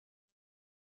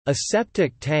A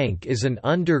septic tank is an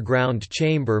underground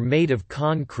chamber made of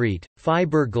concrete,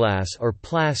 fiberglass or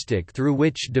plastic through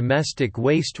which domestic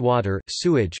wastewater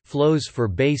sewage flows for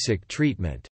basic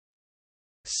treatment.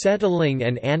 Settling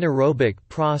and anaerobic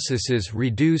processes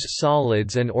reduce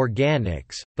solids and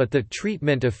organics, but the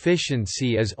treatment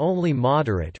efficiency is only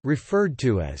moderate, referred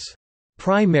to as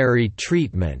primary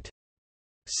treatment.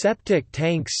 Septic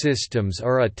tank systems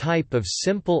are a type of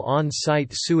simple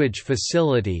on-site sewage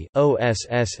facility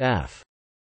 (OSSF).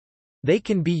 They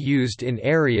can be used in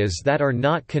areas that are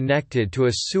not connected to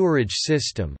a sewerage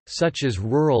system, such as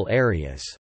rural areas.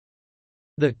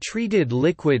 The treated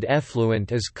liquid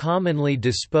effluent is commonly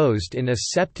disposed in a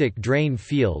septic drain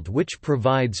field which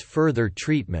provides further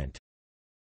treatment.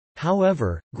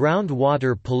 However,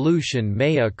 groundwater pollution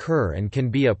may occur and can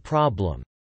be a problem.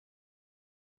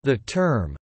 The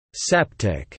term,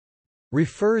 septic,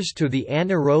 refers to the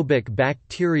anaerobic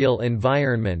bacterial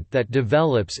environment that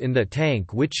develops in the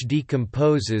tank which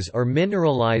decomposes or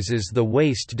mineralizes the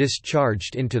waste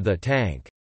discharged into the tank.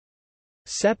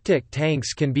 Septic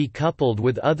tanks can be coupled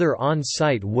with other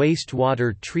on-site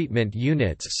wastewater treatment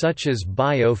units such as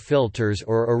biofilters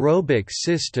or aerobic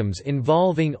systems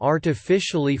involving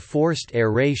artificially forced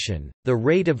aeration. The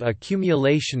rate of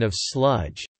accumulation of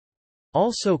sludge,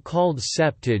 also called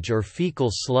septage or fecal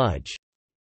sludge,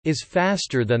 is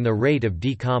faster than the rate of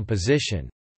decomposition.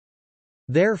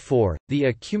 Therefore, the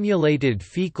accumulated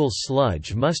fecal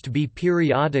sludge must be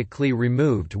periodically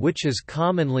removed, which is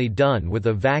commonly done with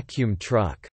a vacuum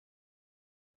truck.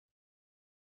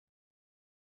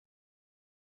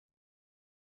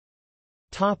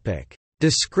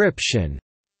 Description: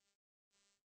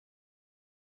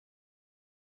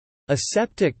 a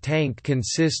septic tank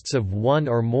consists of one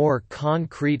or more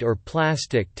concrete or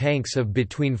plastic tanks of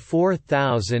between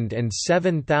 4,000 and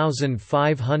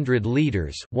 7,500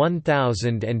 liters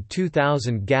 (1,000 and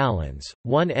 2,000 gallons).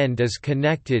 One end is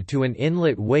connected to an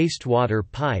inlet wastewater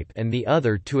pipe and the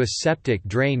other to a septic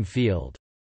drain field.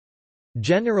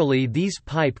 Generally, these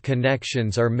pipe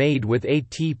connections are made with a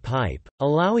T-pipe,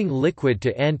 allowing liquid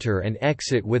to enter and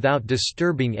exit without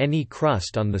disturbing any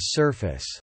crust on the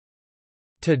surface.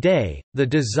 Today, the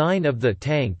design of the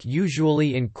tank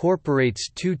usually incorporates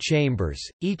two chambers,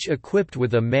 each equipped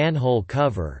with a manhole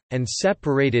cover, and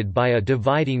separated by a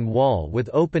dividing wall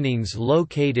with openings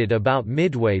located about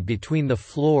midway between the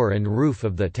floor and roof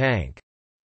of the tank.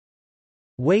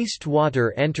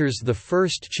 Wastewater enters the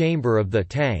first chamber of the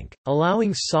tank,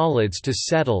 allowing solids to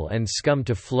settle and scum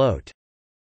to float.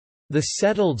 The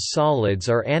settled solids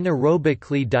are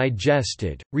anaerobically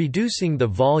digested, reducing the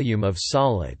volume of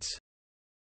solids.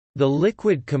 The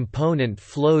liquid component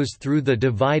flows through the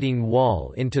dividing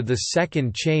wall into the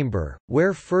second chamber,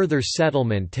 where further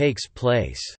settlement takes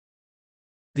place.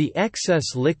 The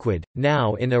excess liquid,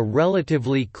 now in a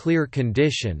relatively clear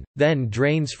condition, then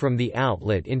drains from the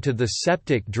outlet into the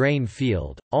septic drain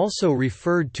field, also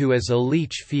referred to as a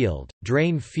leach field,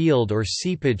 drain field or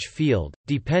seepage field,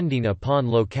 depending upon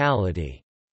locality.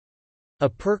 A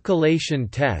percolation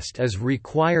test is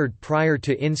required prior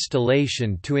to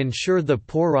installation to ensure the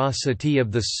porosity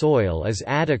of the soil is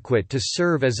adequate to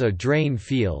serve as a drain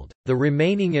field. The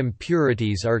remaining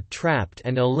impurities are trapped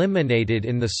and eliminated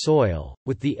in the soil,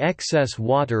 with the excess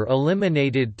water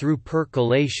eliminated through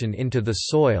percolation into the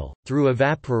soil, through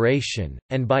evaporation,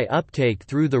 and by uptake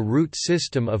through the root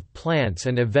system of plants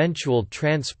and eventual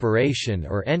transpiration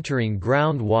or entering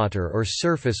groundwater or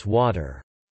surface water.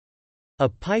 A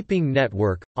piping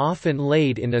network, often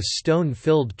laid in a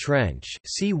stone-filled trench,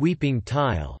 see weeping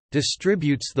tile,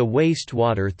 distributes the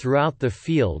wastewater throughout the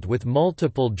field with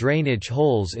multiple drainage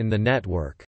holes in the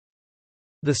network.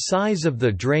 The size of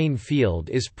the drain field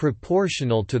is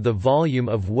proportional to the volume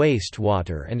of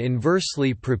wastewater and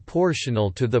inversely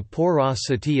proportional to the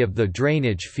porosity of the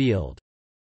drainage field.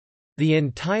 The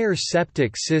entire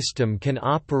septic system can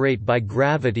operate by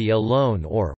gravity alone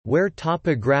or, where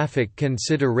topographic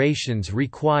considerations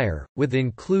require, with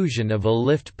inclusion of a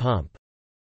lift pump.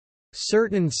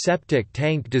 Certain septic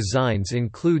tank designs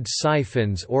include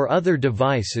siphons or other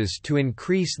devices to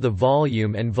increase the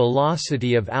volume and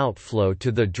velocity of outflow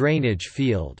to the drainage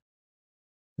field.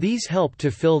 These help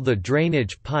to fill the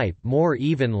drainage pipe more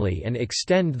evenly and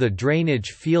extend the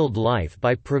drainage field life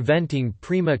by preventing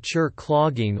premature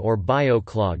clogging or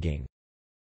bioclogging.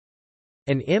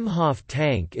 An Imhoff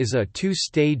tank is a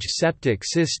two-stage septic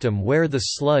system where the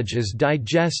sludge is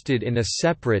digested in a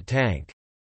separate tank.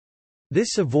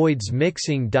 This avoids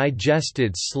mixing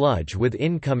digested sludge with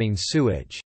incoming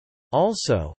sewage.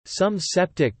 Also, some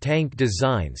septic tank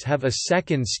designs have a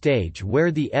second stage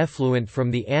where the effluent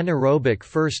from the anaerobic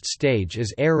first stage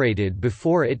is aerated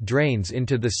before it drains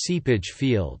into the seepage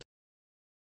field.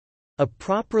 A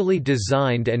properly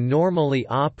designed and normally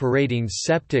operating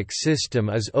septic system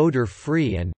is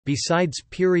odor-free and, besides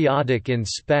periodic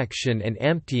inspection and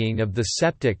emptying of the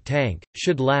septic tank,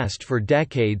 should last for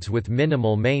decades with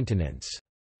minimal maintenance.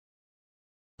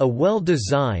 A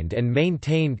well-designed and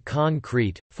maintained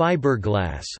concrete,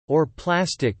 fiberglass, or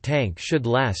plastic tank should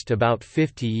last about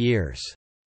 50 years.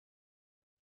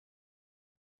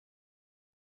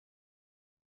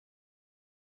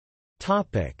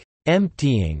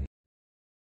 Emptying.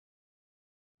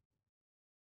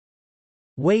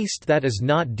 Waste that is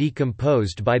not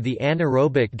decomposed by the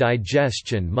anaerobic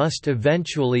digestion must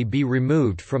eventually be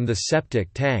removed from the septic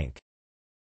tank.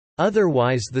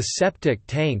 Otherwise the septic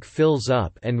tank fills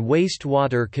up and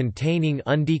wastewater containing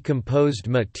undecomposed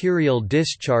material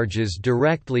discharges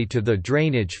directly to the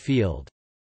drainage field.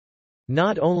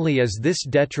 Not only is this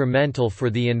detrimental for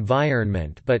the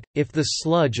environment but, if the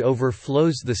sludge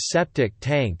overflows the septic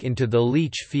tank into the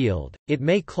leach field, it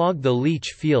may clog the leach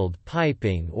field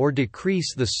piping or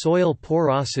decrease the soil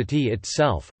porosity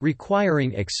itself,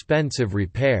 requiring expensive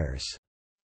repairs.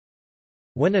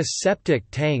 When a septic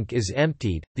tank is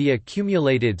emptied, the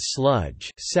accumulated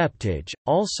sludge, septage,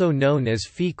 also known as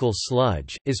fecal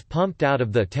sludge, is pumped out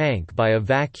of the tank by a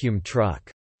vacuum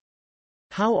truck.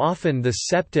 How often the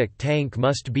septic tank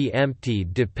must be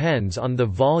emptied depends on the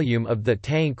volume of the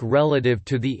tank relative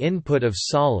to the input of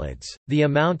solids, the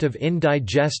amount of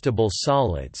indigestible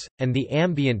solids, and the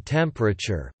ambient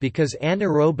temperature, because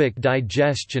anaerobic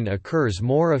digestion occurs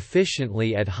more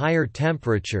efficiently at higher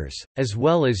temperatures, as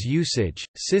well as usage,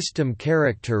 system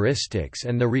characteristics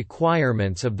and the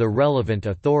requirements of the relevant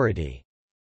authority.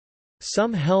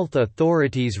 Some health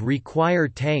authorities require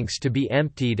tanks to be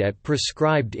emptied at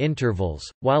prescribed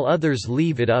intervals, while others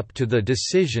leave it up to the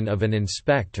decision of an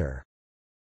inspector.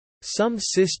 Some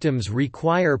systems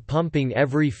require pumping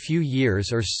every few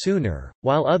years or sooner,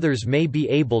 while others may be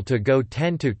able to go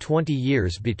 10 to 20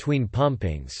 years between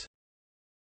pumpings.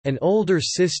 An older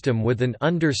system with an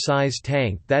undersized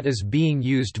tank that is being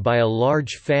used by a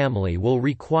large family will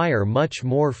require much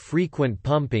more frequent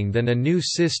pumping than a new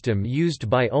system used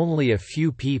by only a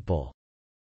few people.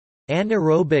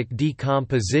 Anaerobic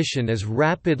decomposition is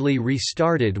rapidly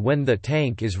restarted when the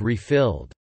tank is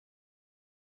refilled.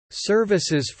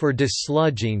 Services for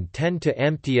desludging tend to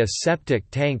empty a septic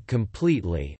tank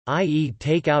completely, i.e.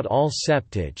 take out all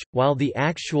septage, while the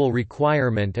actual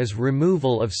requirement is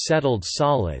removal of settled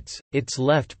solids. It's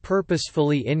left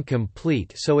purposefully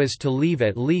incomplete so as to leave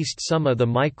at least some of the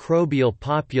microbial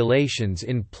populations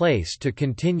in place to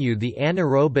continue the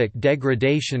anaerobic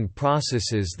degradation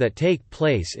processes that take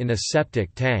place in a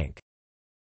septic tank.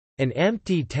 An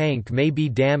empty tank may be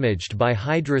damaged by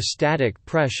hydrostatic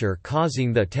pressure,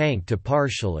 causing the tank to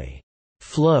partially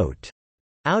float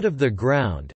out of the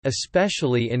ground,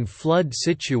 especially in flood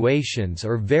situations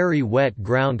or very wet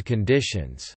ground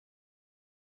conditions.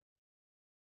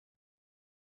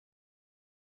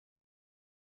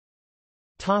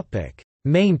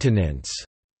 Maintenance.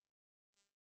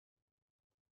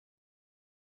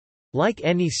 Like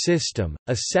any system,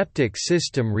 a septic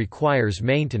system requires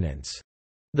maintenance.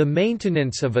 The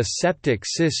maintenance of a septic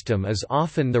system is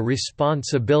often the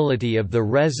responsibility of the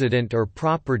resident or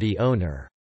property owner.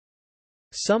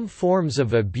 Some forms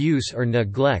of abuse or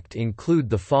neglect include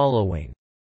the following.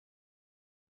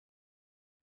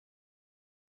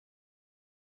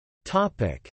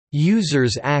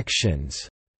 Users' actions.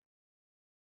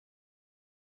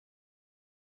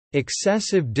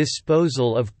 Excessive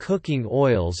disposal of cooking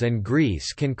oils and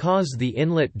grease can cause the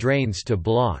inlet drains to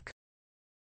block.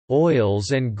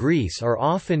 Oils and grease are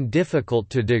often difficult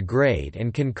to degrade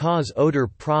and can cause odor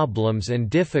problems and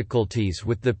difficulties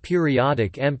with the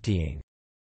periodic emptying.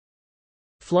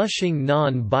 Flushing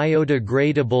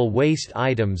non-biodegradable waste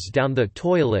items down the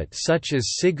toilet such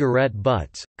as cigarette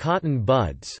butts, cotton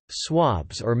buds,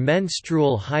 swabs or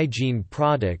menstrual hygiene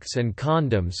products and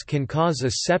condoms can cause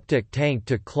a septic tank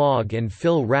to clog and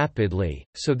fill rapidly,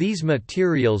 so these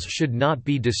materials should not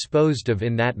be disposed of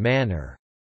in that manner.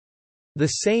 The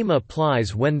same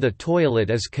applies when the toilet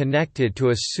is connected to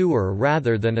a sewer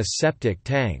rather than a septic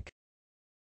tank.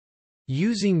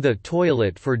 Using the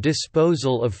toilet for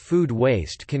disposal of food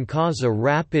waste can cause a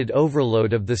rapid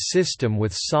overload of the system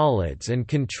with solids and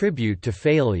contribute to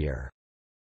failure.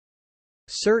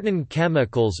 Certain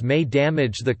chemicals may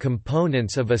damage the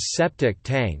components of a septic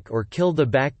tank or kill the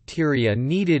bacteria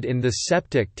needed in the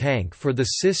septic tank for the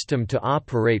system to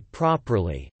operate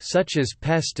properly, such as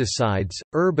pesticides,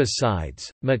 herbicides,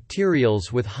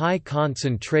 materials with high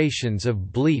concentrations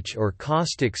of bleach or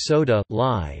caustic soda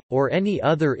lye, or any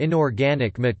other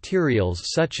inorganic materials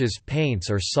such as paints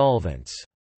or solvents.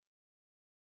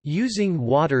 Using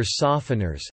water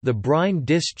softeners, the brine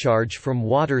discharge from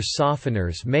water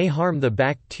softeners may harm the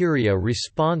bacteria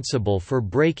responsible for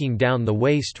breaking down the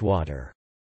wastewater.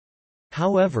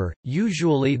 However,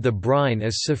 usually the brine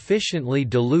is sufficiently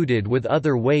diluted with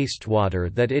other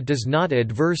wastewater that it does not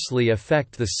adversely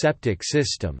affect the septic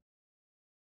system.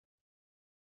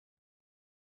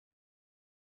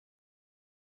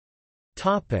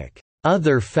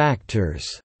 Other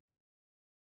factors.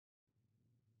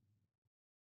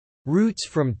 Roots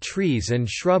from trees and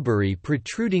shrubbery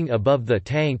protruding above the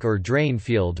tank or drain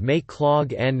field may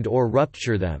clog and/or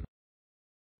rupture them.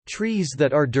 Trees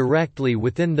that are directly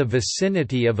within the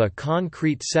vicinity of a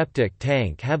concrete septic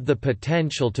tank have the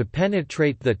potential to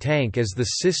penetrate the tank as the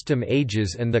system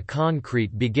ages and the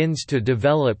concrete begins to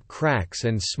develop cracks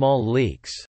and small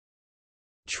leaks.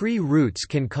 Tree roots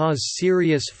can cause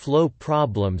serious flow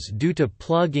problems due to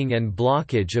plugging and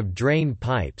blockage of drain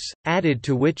pipes, added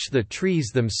to which the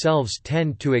trees themselves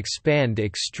tend to expand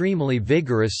extremely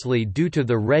vigorously due to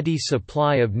the ready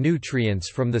supply of nutrients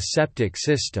from the septic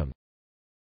system.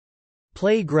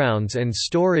 Playgrounds and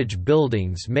storage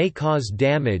buildings may cause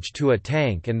damage to a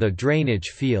tank and the drainage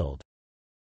field.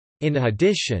 In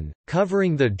addition,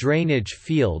 covering the drainage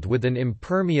field with an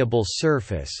impermeable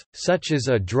surface, such as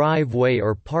a driveway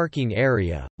or parking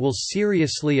area, will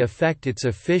seriously affect its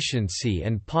efficiency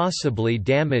and possibly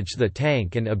damage the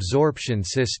tank and absorption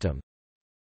system.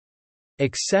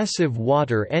 Excessive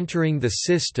water entering the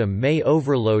system may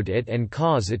overload it and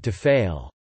cause it to fail.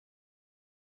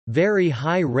 Very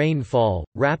high rainfall,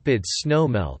 rapid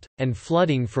snowmelt, and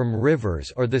flooding from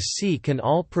rivers or the sea can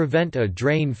all prevent a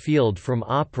drain field from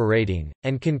operating,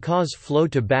 and can cause flow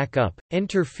to back up,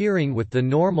 interfering with the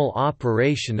normal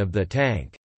operation of the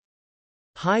tank.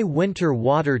 High winter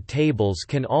water tables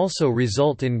can also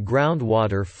result in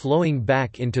groundwater flowing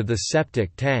back into the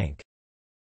septic tank.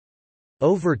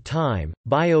 Over time,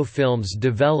 biofilms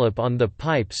develop on the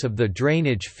pipes of the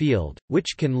drainage field,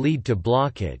 which can lead to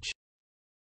blockage.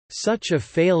 Such a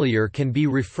failure can be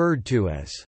referred to as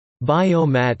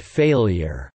biomat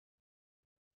failure.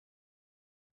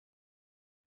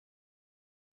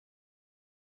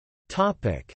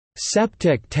 Topic: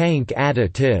 Septic tank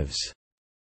additives.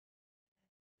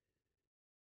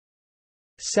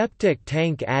 Septic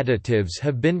tank additives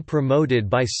have been promoted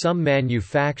by some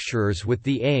manufacturers with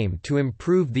the aim to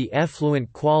improve the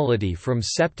effluent quality from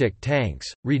septic tanks,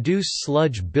 reduce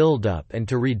sludge buildup and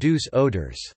to reduce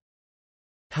odors.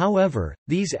 However,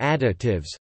 these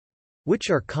additives—which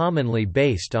are commonly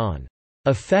based on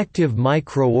effective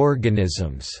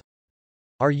microorganisms—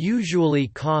 are usually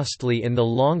costly in the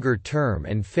longer term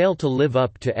and fail to live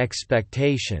up to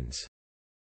expectations.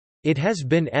 It has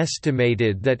been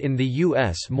estimated that in the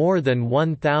U.S. more than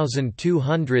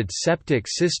 1,200 septic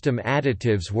system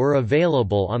additives were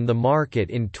available on the market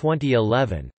in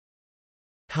 2011.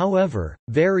 However,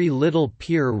 very little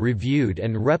peer-reviewed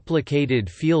and replicated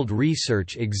field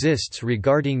research exists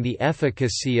regarding the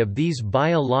efficacy of these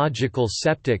biological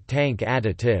septic tank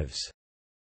additives.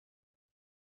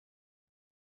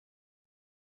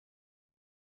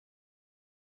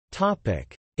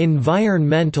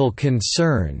 Environmental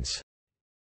concerns.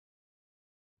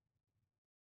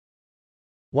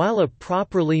 While a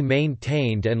properly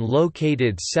maintained and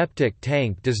located septic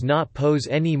tank does not pose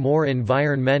any more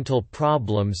environmental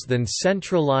problems than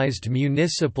centralized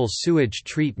municipal sewage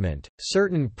treatment,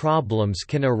 certain problems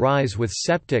can arise with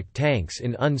septic tanks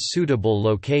in unsuitable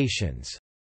locations.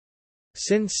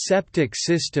 Since septic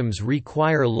systems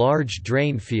require large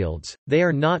drain fields, they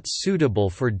are not suitable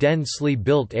for densely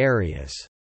built areas.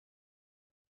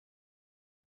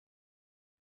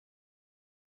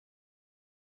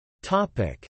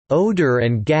 Odor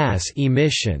and gas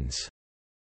emissions.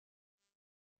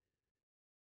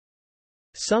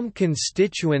 Some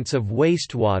constituents of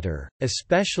wastewater,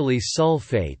 especially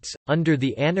sulfates, under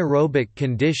the anaerobic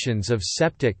conditions of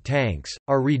septic tanks,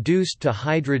 are reduced to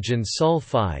hydrogen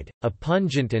sulfide, a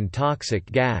pungent and toxic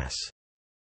gas.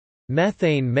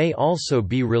 Methane may also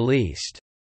be released.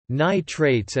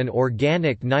 Nitrates and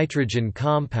organic nitrogen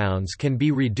compounds can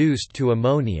be reduced to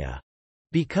ammonia.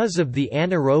 Because of the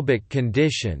anaerobic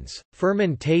conditions,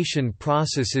 fermentation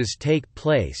processes take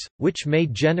place, which may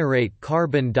generate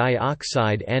carbon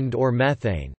dioxide and/or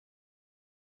methane.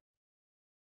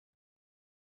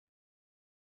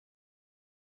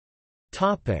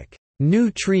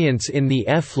 Nutrients in the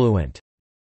effluent.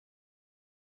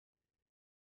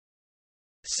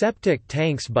 Septic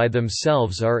tanks by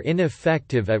themselves are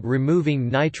ineffective at removing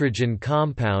nitrogen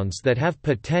compounds that have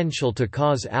potential to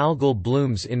cause algal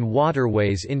blooms in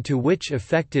waterways into which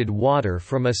affected water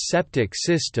from a septic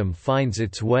system finds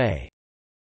its way.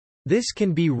 This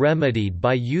can be remedied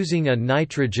by using a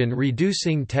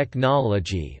nitrogen-reducing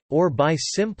technology, or by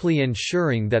simply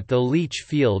ensuring that the leach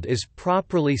field is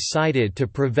properly sited to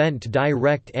prevent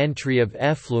direct entry of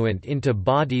effluent into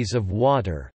bodies of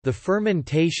water. The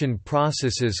fermentation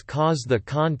processes cause the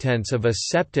contents of a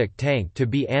septic tank to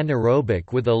be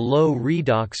anaerobic with a low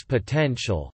redox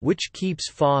potential, which keeps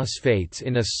phosphates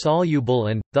in a soluble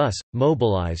and, thus,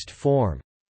 mobilized form.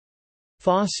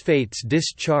 Phosphates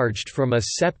discharged from a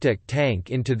septic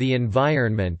tank into the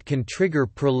environment can trigger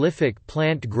prolific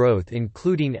plant growth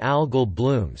including algal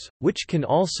blooms, which can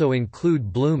also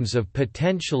include blooms of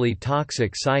potentially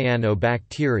toxic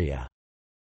cyanobacteria.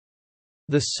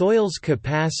 The soil's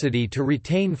capacity to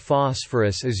retain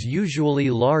phosphorus is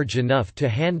usually large enough to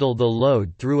handle the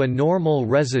load through a normal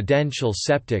residential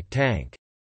septic tank.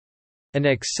 An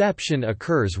exception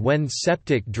occurs when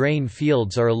septic drain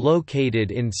fields are located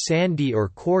in sandy or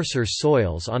coarser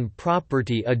soils on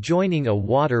property adjoining a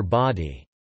water body.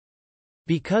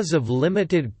 Because of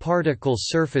limited particle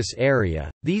surface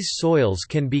area, these soils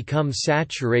can become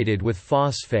saturated with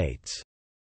phosphates.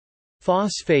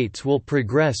 Phosphates will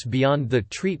progress beyond the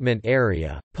treatment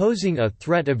area, posing a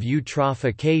threat of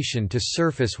eutrophication to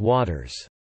surface waters.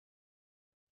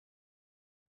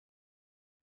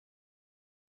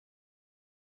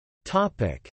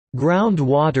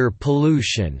 Groundwater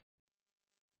pollution.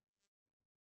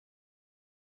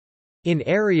 In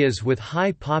areas with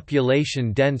high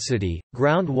population density,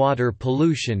 groundwater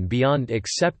pollution beyond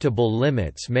acceptable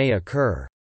limits may occur.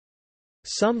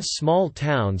 Some small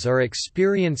towns are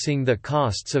experiencing the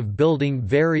costs of building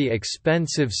very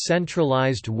expensive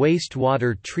centralized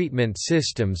wastewater treatment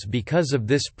systems because of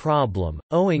this problem,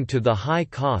 owing to the high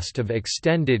cost of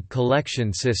extended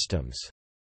collection systems.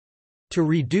 To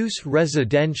reduce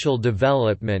residential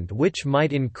development which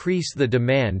might increase the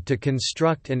demand to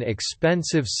construct an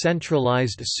expensive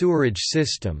centralized sewerage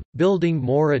system, building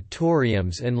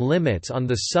moratoriums and limits on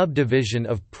the subdivision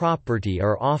of property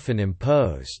are often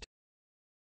imposed.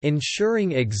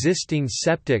 Ensuring existing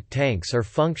septic tanks are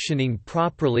functioning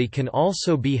properly can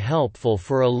also be helpful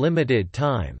for a limited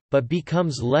time, but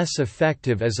becomes less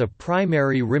effective as a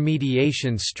primary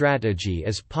remediation strategy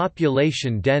as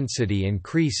population density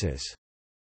increases.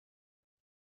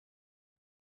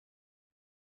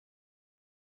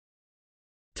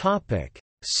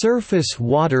 Surface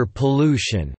water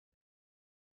pollution.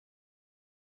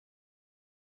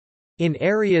 In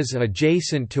areas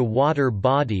adjacent to water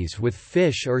bodies with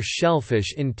fish or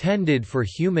shellfish intended for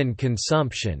human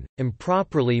consumption,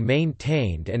 improperly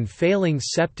maintained and failing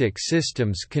septic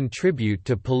systems contribute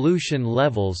to pollution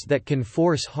levels that can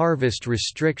force harvest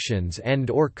restrictions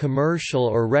and/or commercial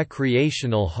or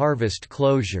recreational harvest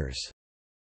closures.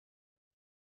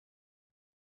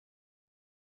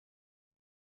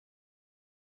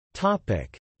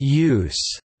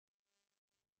 Use.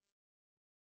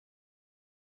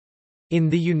 In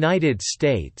the United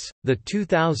States, the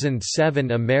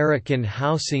 2007 American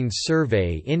Housing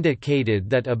Survey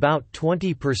indicated that about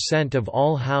 20% of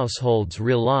all households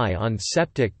rely on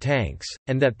septic tanks,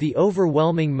 and that the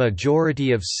overwhelming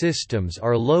majority of systems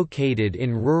are located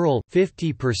in rural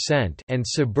 50% and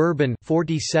suburban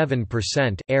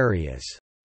 47% areas.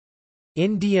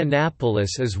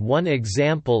 Indianapolis is one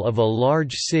example of a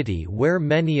large city where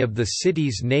many of the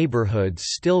city's neighborhoods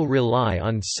still rely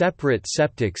on separate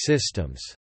septic systems.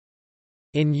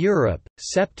 In Europe,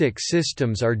 septic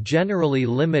systems are generally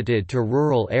limited to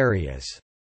rural areas.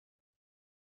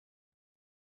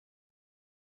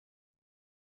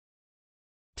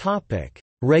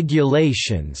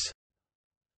 Regulations.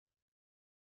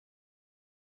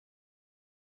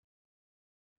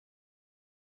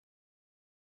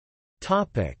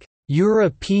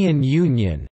 European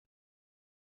Union.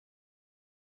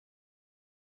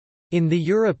 In the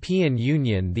European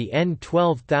Union, the N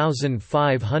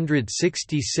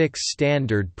 12566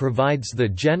 standard provides the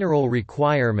general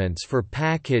requirements for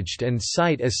packaged and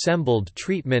site-assembled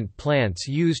treatment plants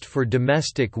used for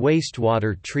domestic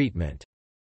wastewater treatment.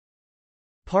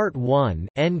 Part 1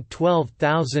 N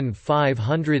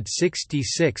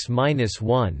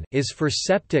 12566-1 is for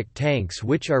septic tanks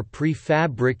which are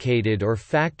prefabricated or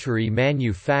factory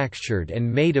manufactured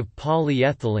and made of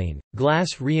polyethylene,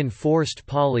 glass-reinforced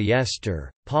polyester,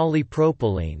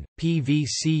 polypropylene,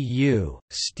 PVCU,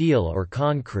 steel or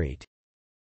concrete.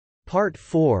 Part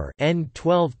 4 N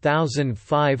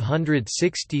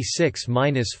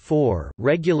 12566-4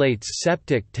 regulates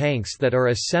septic tanks that are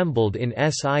assembled in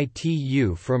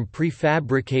situ from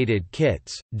prefabricated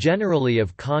kits, generally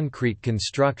of concrete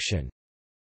construction.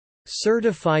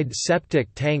 Certified septic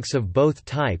tanks of both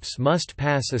types must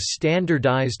pass a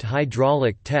standardized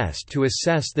hydraulic test to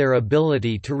assess their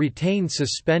ability to retain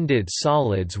suspended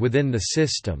solids within the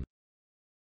system.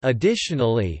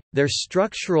 Additionally, their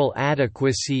structural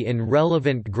adequacy in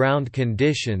relevant ground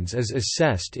conditions is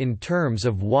assessed in terms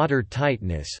of water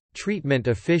tightness, treatment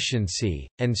efficiency,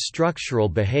 and structural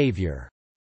behavior.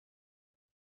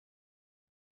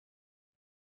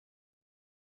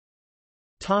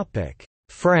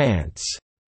 France.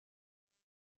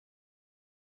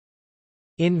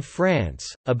 In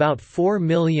France, about 4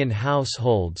 million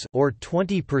households or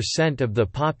 20% of the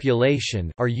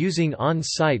population are using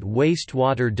on-site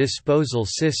wastewater disposal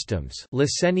systems,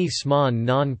 l'assainissement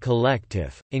non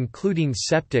collectif, including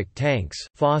septic tanks,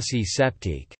 fosse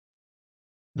septique.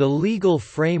 The legal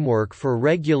framework for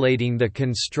regulating the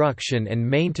construction and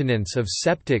maintenance of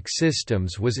septic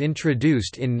systems was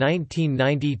introduced in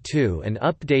 1992 and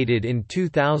updated in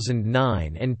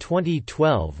 2009 and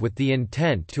 2012 with the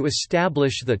intent to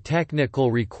establish the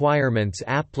technical requirements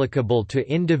applicable to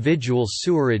individual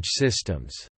sewerage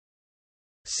systems.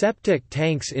 Septic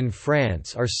tanks in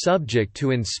France are subject to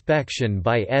inspection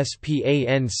by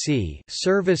SPANC,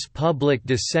 Service Public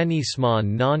d'Assainissement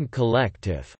non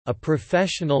collectif, a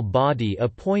professional body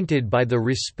appointed by the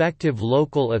respective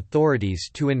local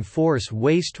authorities to enforce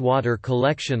wastewater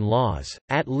collection laws,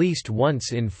 at least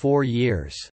once in 4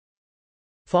 years.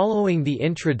 Following the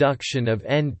introduction of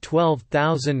N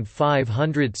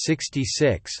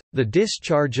 12566, the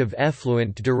discharge of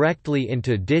effluent directly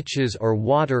into ditches or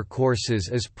watercourses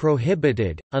is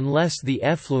prohibited, unless the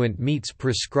effluent meets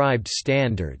prescribed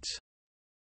standards.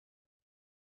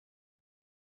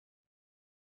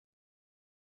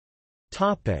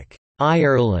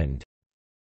 Ireland.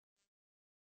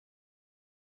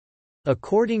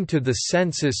 According to the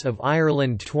Census of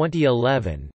Ireland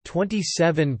 2011,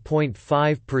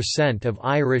 27.5% of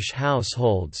Irish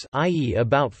households, i.e.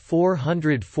 about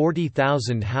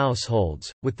 440,000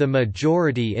 households, with the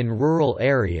majority in rural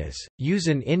areas, use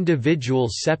an individual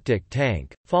septic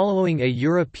tank, following a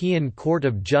European Court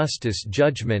of Justice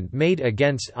judgment made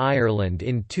against Ireland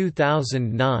in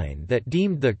 2009 that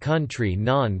deemed the country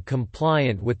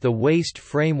non-compliant with the Waste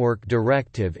Framework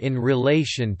Directive in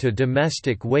relation to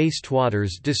domestic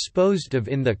wastewaters disposed of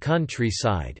in the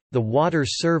countryside. The Water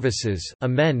Services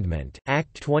Amendment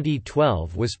Act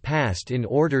 2012 was passed in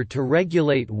order to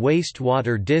regulate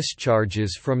wastewater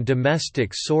discharges from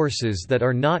domestic sources that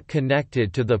are not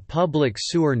connected to the public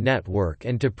sewer network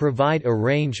and to provide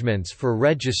arrangements for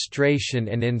registration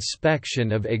and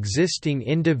inspection of existing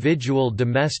individual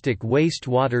domestic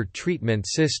wastewater treatment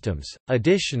systems.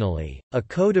 Additionally, a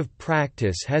code of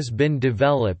practice has been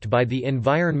developed by the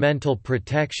Environmental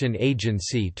Protection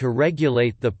Agency to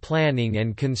regulate the planning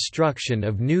and construction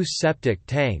of new septic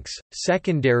tanks,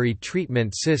 secondary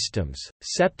treatment systems,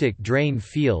 septic drain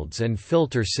fields and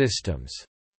filter systems.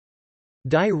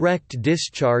 Direct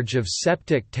discharge of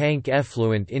septic tank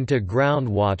effluent into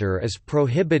groundwater is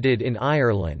prohibited in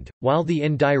Ireland, while the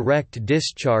indirect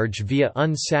discharge via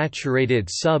unsaturated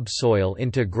subsoil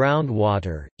into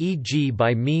groundwater, e.g.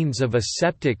 by means of a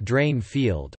septic drain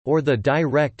field, or the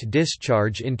direct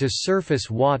discharge into surface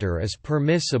water is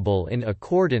permissible in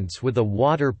accordance with a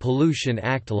Water Pollution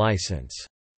Act licence.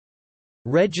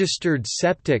 Registered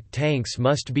septic tanks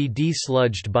must be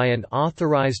desludged by an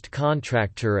authorized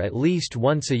contractor at least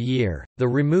once a year. The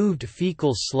removed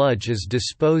fecal sludge is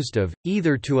disposed of,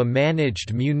 either to a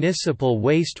managed municipal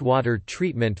wastewater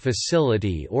treatment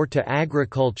facility or to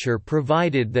agriculture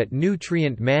provided that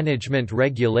nutrient management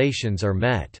regulations are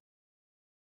met.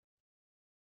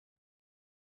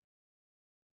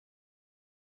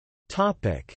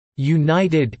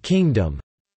 United Kingdom.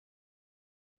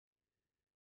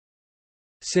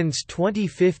 Since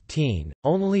 2015,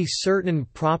 only certain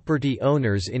property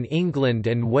owners in England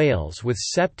and Wales with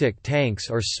septic tanks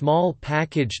or small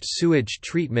packaged sewage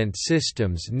treatment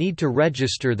systems need to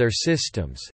register their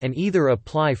systems, and either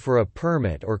apply for a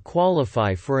permit or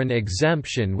qualify for an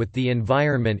exemption with the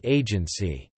Environment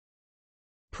Agency.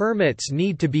 Permits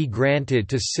need to be granted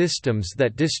to systems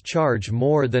that discharge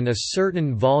more than a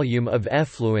certain volume of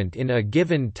effluent in a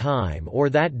given time or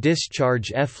that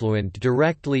discharge effluent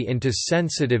directly into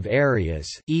sensitive areas,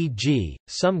 e.g.,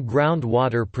 some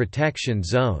groundwater protection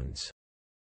zones.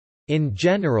 In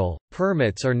general,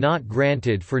 permits are not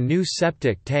granted for new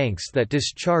septic tanks that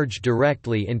discharge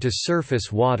directly into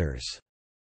surface waters.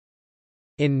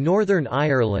 In Northern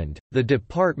Ireland, the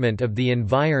Department of the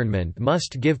Environment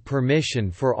must give permission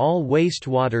for all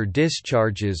wastewater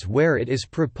discharges where it is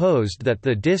proposed that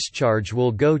the discharge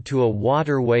will go to a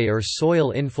waterway or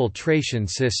soil infiltration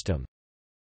system.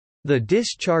 The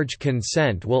discharge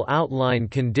consent will outline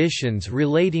conditions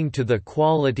relating to the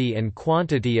quality and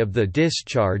quantity of the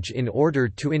discharge in order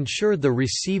to ensure the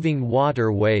receiving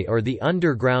waterway or the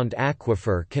underground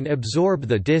aquifer can absorb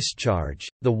the discharge.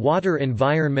 The Water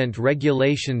Environment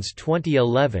Regulations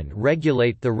 2011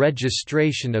 regulate the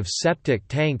registration of septic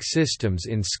tank systems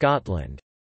in Scotland.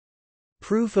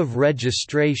 Proof of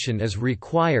registration is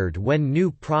required when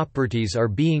new properties are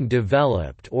being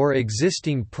developed or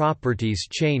existing properties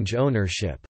change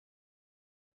ownership.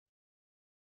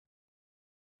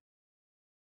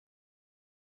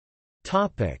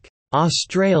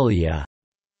 Australia.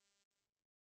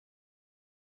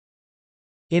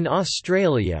 In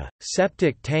Australia,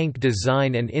 septic tank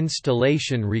design and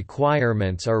installation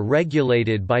requirements are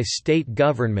regulated by state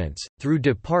governments, through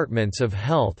departments of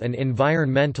health and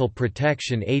environmental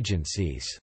protection agencies.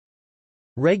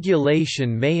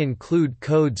 Regulation may include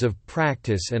codes of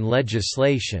practice and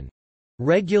legislation.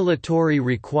 Regulatory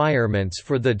requirements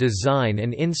for the design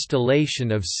and installation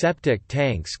of septic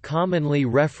tanks commonly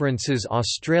references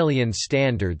Australian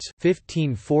standards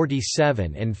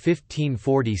 1547 and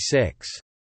 1546.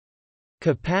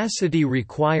 Capacity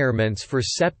requirements for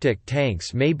septic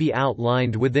tanks may be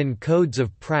outlined within codes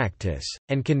of practice,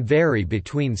 and can vary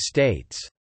between states.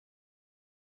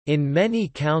 In many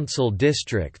council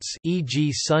districts,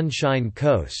 e.g. Sunshine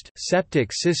Coast, septic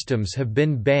systems have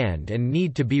been banned and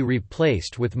need to be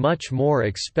replaced with much more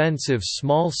expensive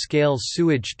small-scale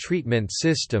sewage treatment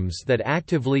systems that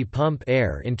actively pump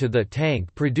air into the tank,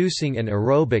 producing an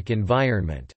aerobic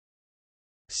environment.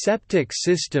 Septic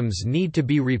systems need to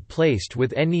be replaced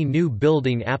with any new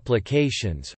building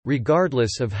applications,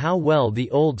 regardless of how well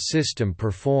the old system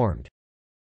performed.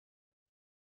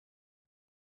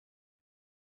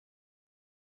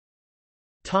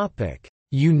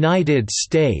 United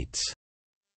States.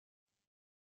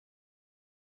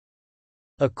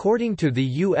 According to the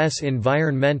U.S.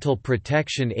 Environmental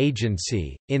Protection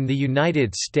Agency, in the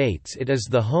United States it is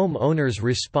the homeowner's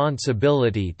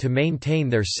responsibility to maintain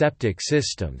their septic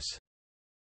systems.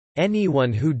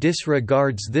 Anyone who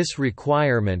disregards this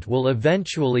requirement will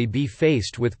eventually be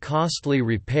faced with costly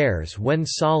repairs when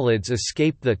solids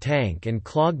escape the tank and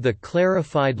clog the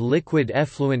clarified liquid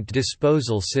effluent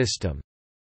disposal system.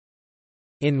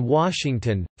 In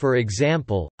Washington, for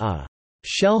example, a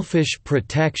Shellfish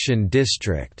Protection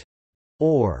District,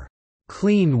 or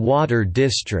Clean Water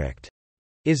District,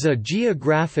 is a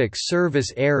geographic service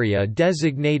area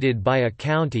designated by a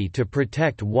county to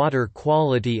protect water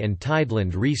quality and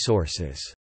tideland resources.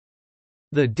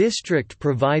 The district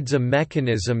provides a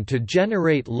mechanism to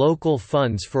generate local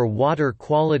funds for water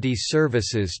quality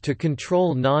services to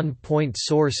control non-point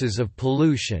sources of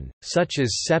pollution, such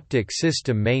as septic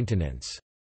system maintenance.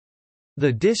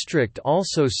 The district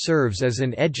also serves as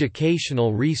an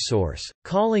educational resource,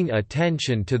 calling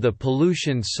attention to the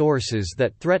pollution sources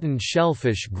that threaten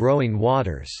shellfish growing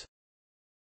waters.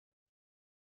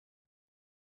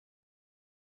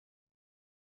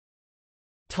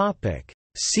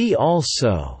 See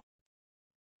also: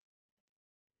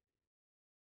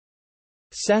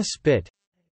 cesspit,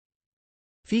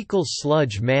 fecal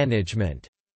sludge management,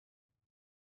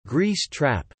 grease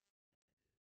trap,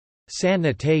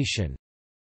 sanitation.